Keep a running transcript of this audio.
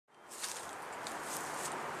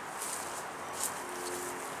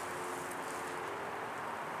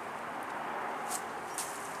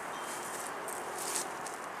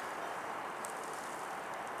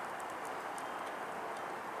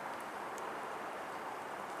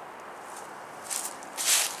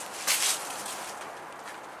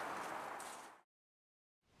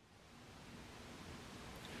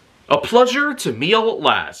A pleasure to meet at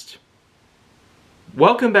last.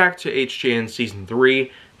 Welcome back to HJN Season 3,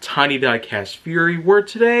 Tiny Diecast Fury, where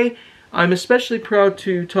today I'm especially proud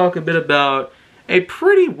to talk a bit about a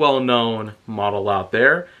pretty well-known model out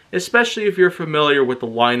there, especially if you're familiar with the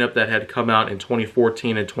lineup that had come out in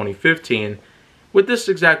 2014 and 2015, with this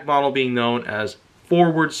exact model being known as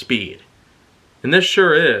Forward Speed. And this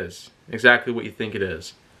sure is exactly what you think it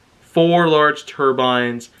is. 4 large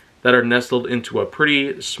turbines that are nestled into a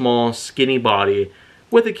pretty small, skinny body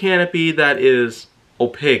with a canopy that is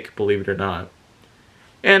opaque, believe it or not.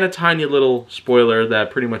 And a tiny little spoiler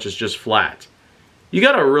that pretty much is just flat. You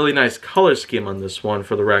got a really nice color scheme on this one,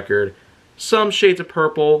 for the record. Some shades of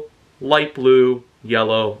purple, light blue,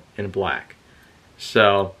 yellow, and black.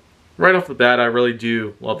 So, right off the bat, I really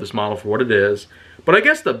do love this model for what it is. But I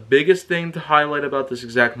guess the biggest thing to highlight about this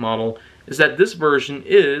exact model is that this version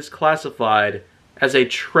is classified as a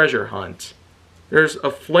treasure hunt. There's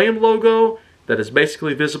a flame logo that is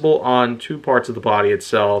basically visible on 2 parts of the body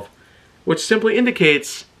itself, which simply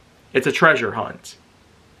indicates it's a treasure hunt.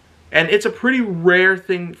 And it's a pretty rare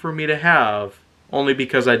thing for me to have, only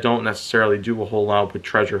because I don't necessarily do a whole lot with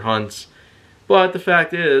treasure hunts. But the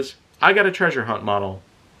fact is, I got a treasure hunt model.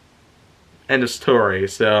 End of story.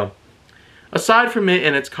 So, aside from it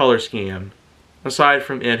and its color scheme, aside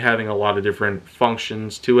from it having a lot of different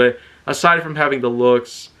functions to it, aside from having the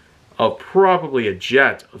looks of probably a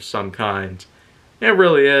jet of some kind, it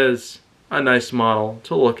really is a nice model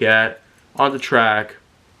to look at on the track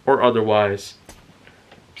or otherwise.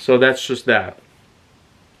 So that's just that.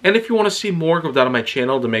 And if you want to see more, go down to my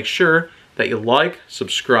channel to make sure that you like,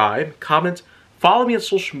 subscribe, comment, follow me on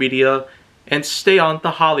social media, and stay on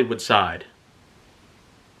the Hollywood side.